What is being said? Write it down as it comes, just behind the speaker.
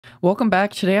Welcome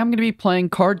back. Today I'm going to be playing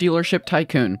Car Dealership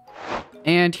Tycoon.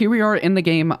 And here we are in the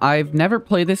game. I've never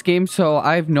played this game, so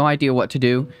I have no idea what to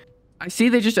do. I see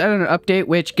they just added an update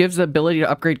which gives the ability to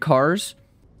upgrade cars.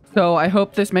 So I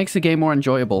hope this makes the game more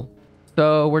enjoyable.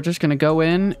 So we're just going to go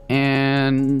in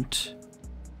and...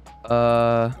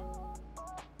 I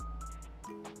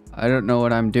don't know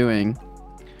what I'm doing.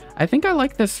 I think I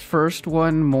like this first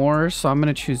one more, so I'm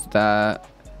going to choose that.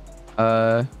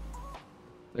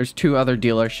 There's two other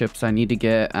dealerships I need to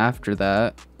get after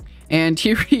that. And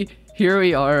here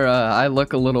we are. I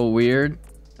look a little weird.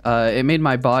 It made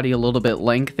my body a little bit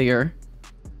lengthier.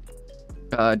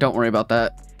 Don't worry about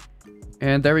that.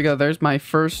 And there we go. There's my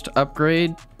first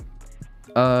upgrade.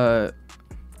 I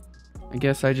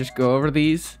guess I just go over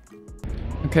these.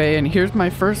 Okay, and here's my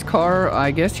first car.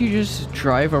 I guess you just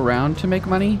drive around to make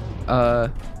money.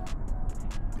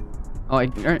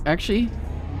 Actually,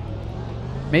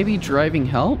 maybe driving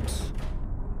helps?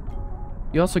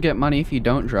 You also get money if you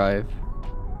don't drive.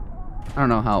 I don't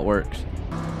know how it works.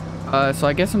 So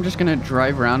I guess I'm just gonna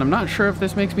drive around. I'm not sure if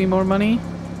this makes me more money.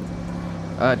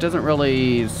 It doesn't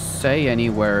really say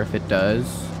anywhere if it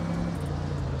does.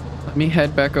 Let me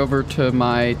head back over to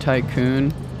my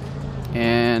Tycoon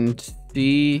and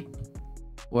see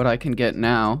what I can get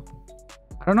now.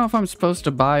 I don't know if I'm supposed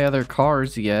to buy other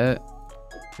cars yet.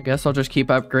 I guess I'll just keep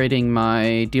upgrading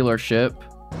my dealership.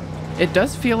 It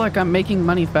does feel like I'm making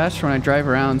money faster when I drive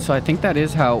around, so I think that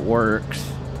is how it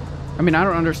works. I mean, I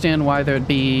don't understand why there'd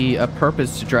be a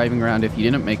purpose to driving around if you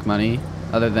didn't make money,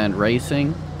 other than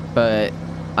racing. But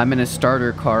I'm in a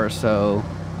starter car, so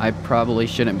I probably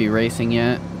shouldn't be racing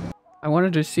yet. I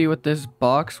wanted to see what this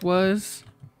box was.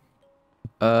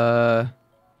 I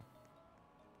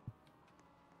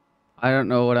don't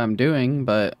know what I'm doing,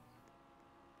 but...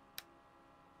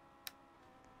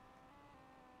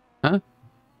 Huh?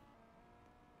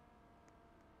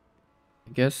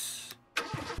 I guess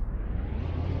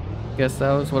that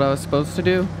was what I was supposed to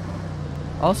do.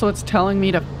 Also, it's telling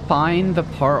me to find the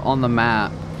part on the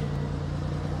map.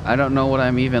 I don't know what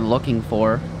I'm even looking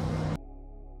for.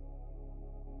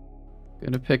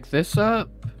 Gonna pick this up.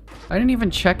 I didn't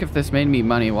even check if this made me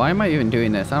money. Why am I even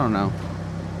doing this? I don't know.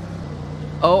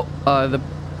 Oh,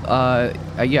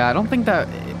 yeah, I don't think that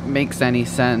makes any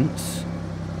sense.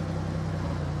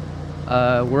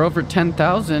 We're over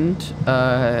 10,000.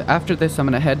 After this, I'm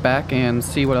gonna head back and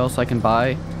see what else I can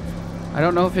buy. I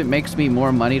don't know if it makes me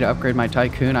more money to upgrade my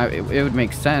Tycoon. It would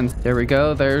make sense. There we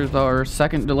go. There's our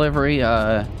second delivery.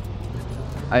 I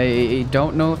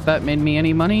don't know if that made me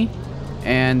any money.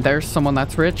 And there's someone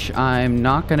that's rich. I'm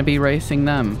not gonna be racing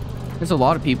them. There's a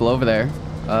lot of people over there.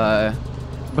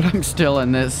 But I'm still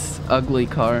in this ugly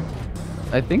car.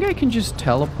 I think I can just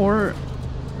teleport.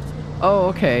 Oh,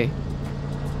 okay.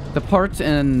 The part's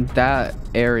in that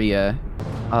area.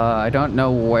 I don't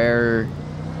know where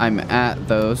I'm at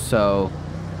though, so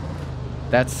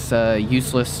that's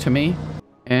useless to me.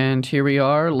 And here we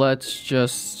are. Let's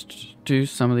just do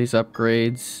some of these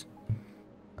upgrades.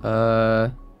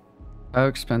 How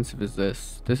expensive is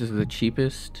this? This is the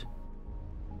cheapest.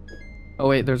 Oh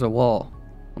wait, there's a wall.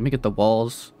 Let me get the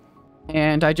walls.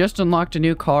 And I just unlocked a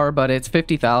new car, but it's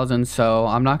 50,000, so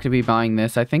I'm not going to be buying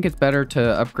this. I think it's better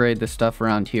to upgrade the stuff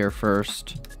around here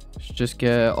first. Let's just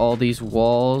get all these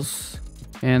walls.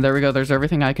 And there we go. There's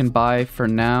everything I can buy for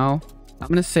now. I'm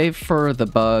going to save for the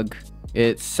bug.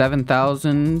 It's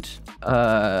 7,000.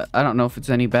 I don't know if it's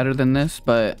any better than this,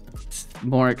 but it's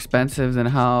more expensive than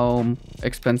how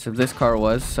expensive this car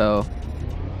was, so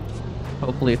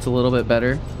hopefully it's a little bit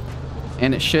better.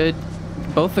 And it should...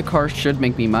 Both the cars should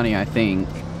make me money, I think.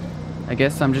 I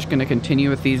guess I'm just going to continue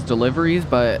with these deliveries,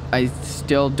 but I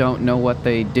still don't know what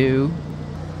they do.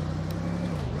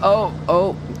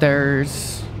 Oh,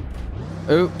 there's...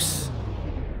 Oops.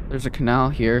 There's a canal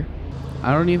here.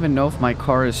 I don't even know if my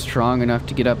car is strong enough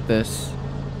to get up this.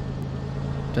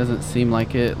 Doesn't seem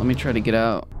like it. Let me try to get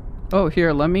out. Oh,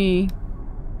 here, let me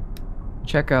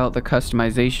check out the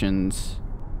customizations.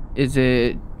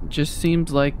 Just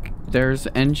seems like there's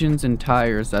engines and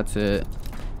tires, that's it.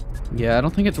 Yeah, I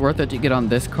don't think it's worth it to get on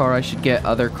this car. I should get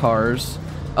other cars.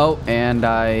 Oh, and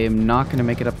I'm not going to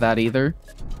make it up that either.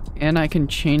 And I can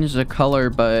change the color,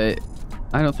 but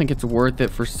I don't think it's worth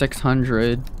it for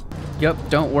 600. Yep,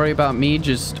 don't worry about me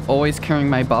just always carrying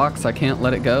my box. I can't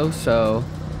let it go, so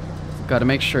got to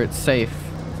make sure it's safe.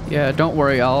 Yeah, don't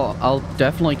worry. I'll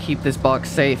definitely keep this box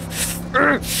safe.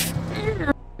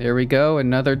 There we go,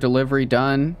 another delivery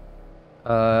done.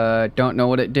 Don't know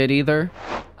what it did either.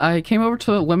 I came over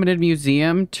to the limited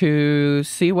museum to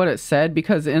see what it said,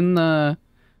 because in the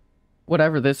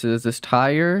whatever this is, this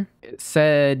tire, it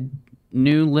said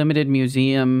new limited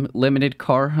museum, limited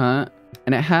car hunt.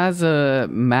 And it has a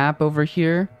map over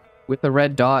here with a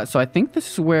red dot. So I think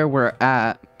this is where we're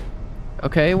at.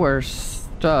 Okay, we're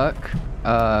stuck.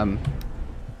 Let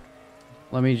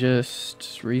me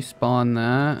just respawn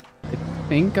that. I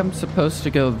think I'm supposed to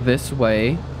go this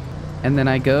way. And then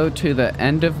I go to the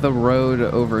end of the road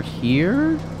over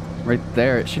here. Right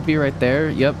there. It should be right there.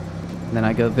 Yep. And then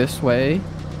I go this way.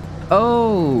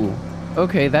 Oh!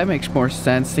 Okay, that makes more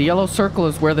sense. The yellow circle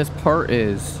is where this part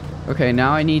is. Okay,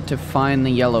 now I need to find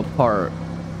the yellow part.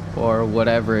 Or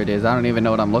whatever it is. I don't even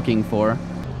know what I'm looking for.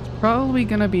 It's probably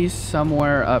gonna be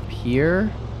somewhere up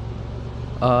here.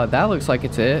 That looks like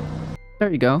it's it. There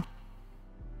you go.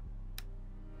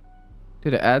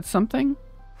 Did it add something?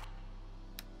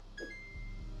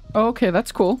 Oh, okay,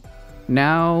 that's cool.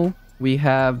 Now we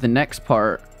have the next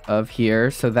part of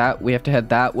here. So that we have to head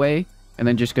that way and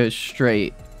then just go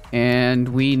straight. And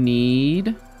we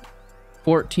need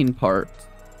 14 parts.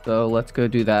 So let's go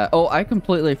do that. Oh, I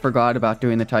completely forgot about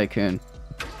doing the Tycoon.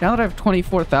 Now that I have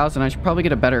 24,000, I should probably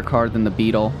get a better car than the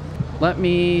Beetle. Let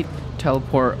me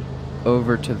teleport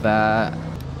over to that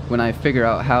when I figure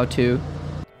out how to.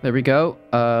 There we go.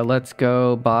 Let's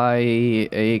go buy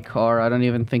a car. I don't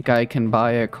even think I can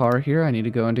buy a car here. I need to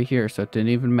go into here, so it didn't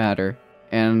even matter.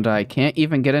 And I can't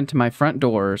even get into my front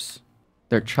doors.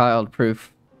 They're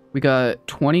child-proof. We got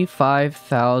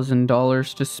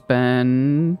 $25,000 to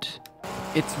spend.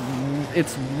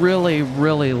 It's really,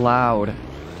 really loud.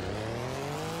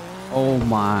 Oh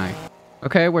my.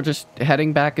 Okay, we're just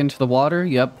heading back into the water.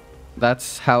 Yep,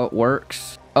 that's how it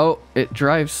works. Oh, it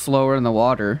drives slower in the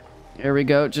water. Here we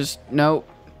go. Just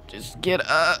get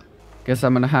up. Guess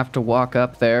I'm gonna have to walk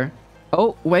up there.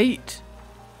 Oh, wait.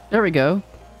 There we go.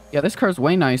 Yeah, this car's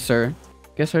way nicer.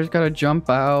 Guess I just gotta jump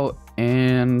out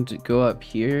and go up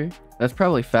here. That's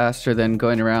probably faster than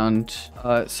going around.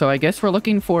 So I guess we're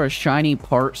looking for a shiny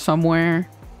part somewhere.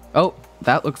 Oh,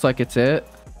 that looks like it's it.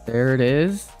 There it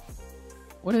is.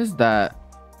 What is that?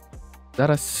 Is that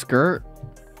a skirt?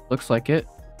 Looks like it.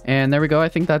 And there we go. I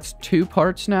think that's 2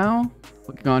 parts now.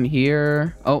 Looking on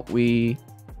here. Oh, we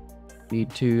need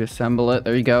to assemble it.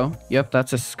 There you go. Yep,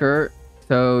 that's a skirt.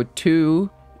 So 2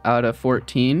 out of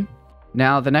 14.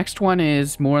 Now the next one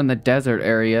is more in the desert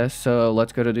area. So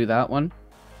let's go to do that one.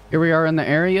 Here we are in the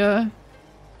area.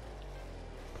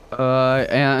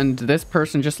 And this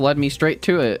person just led me straight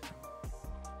to it.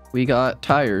 We got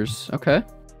tires. Okay.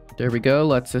 There we go.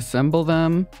 Let's assemble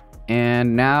them.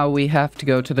 And now we have to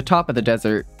go to the top of the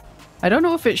desert. I don't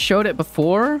know if it showed it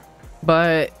before,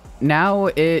 but now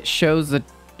it shows the...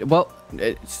 Well,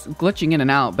 it's glitching in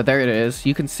and out, but there it is.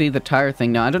 You can see the tire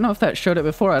thing now. I don't know if that showed it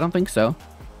before. I don't think so.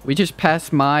 We just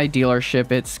passed my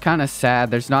dealership. It's kind of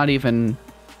sad. There's not even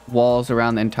walls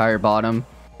around the entire bottom.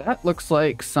 That looks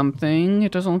like something.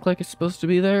 It doesn't look like it's supposed to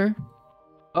be there.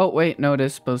 Oh, wait. No, it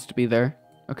is supposed to be there.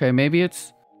 Okay, maybe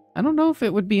it's... I don't know if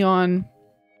it would be on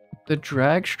the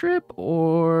drag strip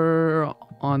or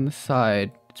on the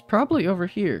side. It's probably over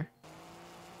here.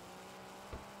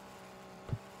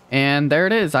 And there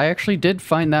it is. I actually did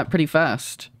find that pretty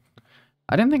fast.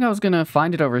 I didn't think I was going to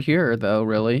find it over here, though,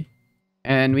 really.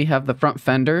 And we have the front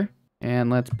fender. And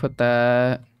let's put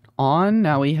that on.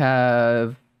 Now we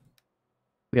have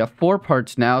 4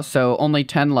 parts now, so only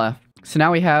 10 left. So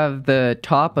now we have the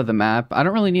top of the map. I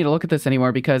don't really need to look at this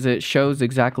anymore because it shows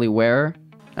exactly where.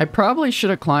 I probably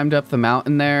should have climbed up the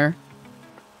mountain there.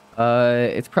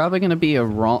 It's probably going to be a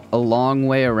long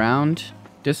way around.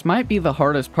 This might be the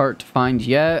hardest part to find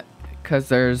yet because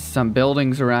there's some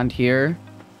buildings around here.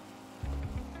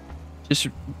 Just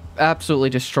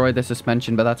absolutely destroyed the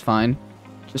suspension, but that's fine.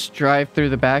 Just drive through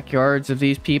the backyards of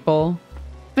these people.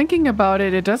 Thinking about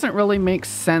it, it doesn't really make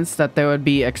sense that there would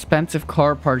be expensive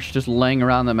car parts just laying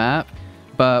around the map,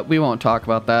 but we won't talk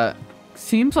about that.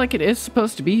 Seems like it is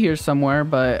supposed to be here somewhere,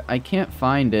 but I can't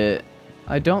find it.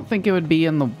 I don't think it would be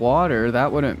in the water.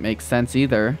 That wouldn't make sense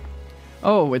either.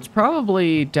 Oh, it's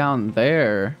probably down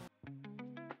there.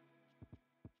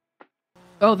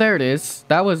 Oh, there it is.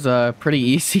 That was pretty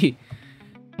easy.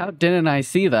 How didn't I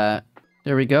see that?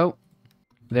 There we go.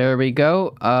 There we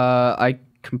go. I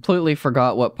completely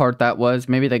forgot what part that was.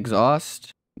 Maybe the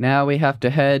exhaust. Now we have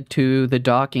to head to the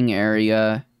docking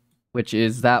area, which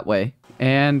is that way.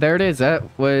 And there it is. That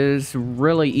was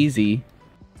really easy.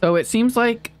 So it seems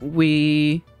like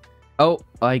we... Oh,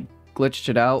 I glitched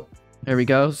it out. There we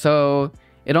go. So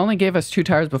it only gave us 2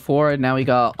 tires before, and now we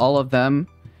got all of them.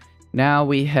 Now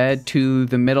we head to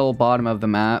the middle bottom of the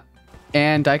map.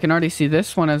 And I can already see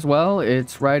this one as well.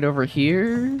 It's right over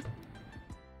here.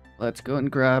 Let's go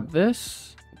and grab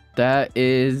this. That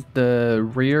is the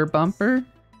rear bumper.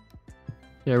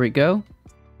 There we go.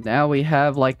 Now we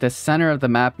have like the center of the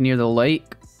map near the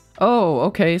lake. Oh,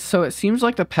 okay. So it seems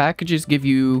like the packages give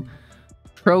you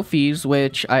trophies,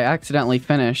 which I accidentally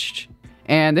finished.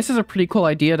 And this is a pretty cool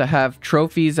idea to have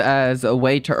trophies as a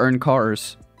way to earn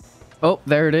cars. Oh,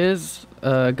 there it is.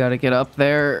 Gotta get up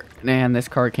there. And this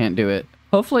car can't do it.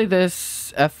 Hopefully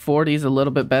this F40 is a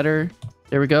little bit better.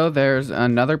 There we go. There's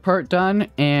another part done.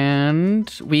 And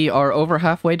we are over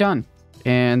halfway done.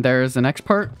 And there's the next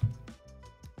part.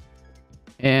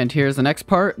 And here's the next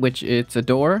part, which it's a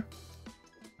door.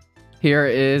 Here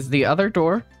is the other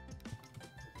door.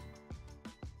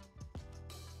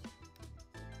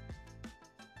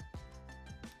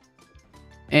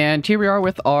 And here we are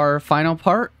with our final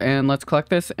part. And let's collect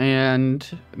this and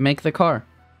make the car.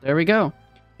 There we go.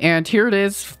 And here it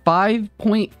is,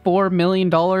 $5.4 million.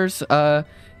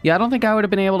 Yeah, I don't think I would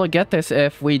have been able to get this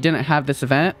if we didn't have this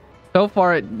event. So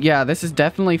far, yeah, this is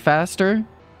definitely faster.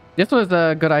 This was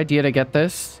a good idea to get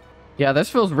this. Yeah, this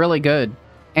feels really good.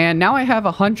 And now I have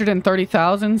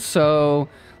 130,000, so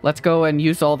let's go and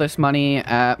use all this money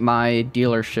at my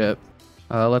dealership.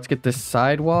 Let's get this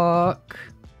sidewalk.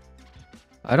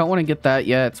 I don't want to get that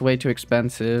yet. It's way too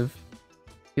expensive.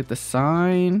 Get the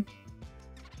sign.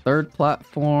 Third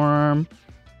platform.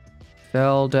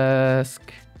 Cell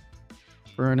desk.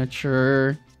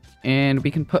 Furniture. And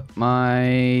we can put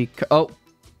my... Oh,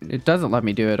 it doesn't let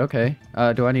me do it. Okay.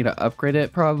 Do I need to upgrade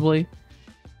it? Probably.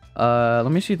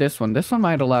 Let me see this one. This one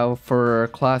might allow for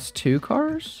class 2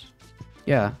 cars.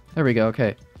 Yeah, there we go.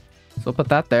 Okay. So we'll put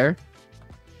that there.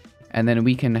 And then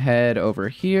we can head over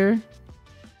here.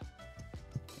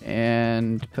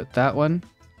 And put that one.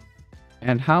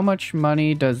 And how much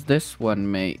money does this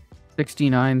one make?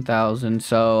 69,000.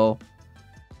 So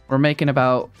we're making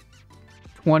about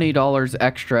 $20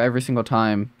 extra every single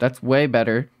time. That's way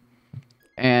better.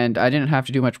 And I didn't have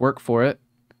to do much work for it.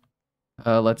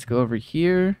 Let's go over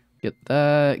here. Get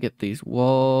that. Get these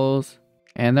walls.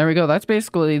 And there we go. That's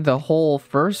basically the whole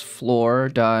first floor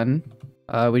done.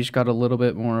 We just got a little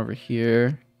bit more over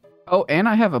here. Oh, and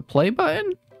I have a play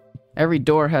button? Every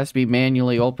door has to be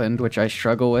manually opened, which I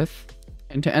struggle with.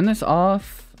 And to end this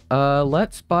off,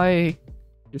 let's buy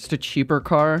just a cheaper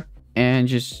car and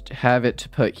just have it to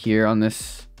put here on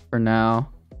this for now.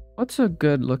 What's a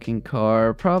good looking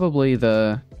car? Probably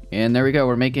the... And there we go.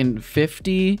 We're making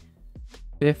 50,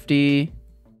 50,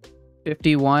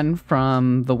 51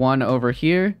 from the one over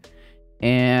here,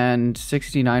 and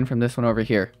 69 from this one over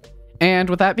here.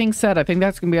 And with that being said, I think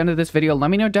that's going to be the end of this video.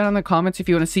 Let me know down in the comments if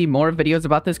you want to see more videos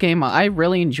about this game. I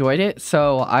really enjoyed it,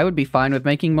 so I would be fine with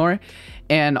making more.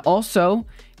 And also,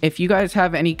 if you guys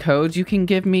have any codes you can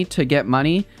give me to get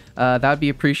money, that would be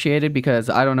appreciated because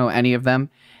I don't know any of them.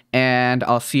 And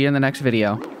I'll see you in the next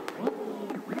video.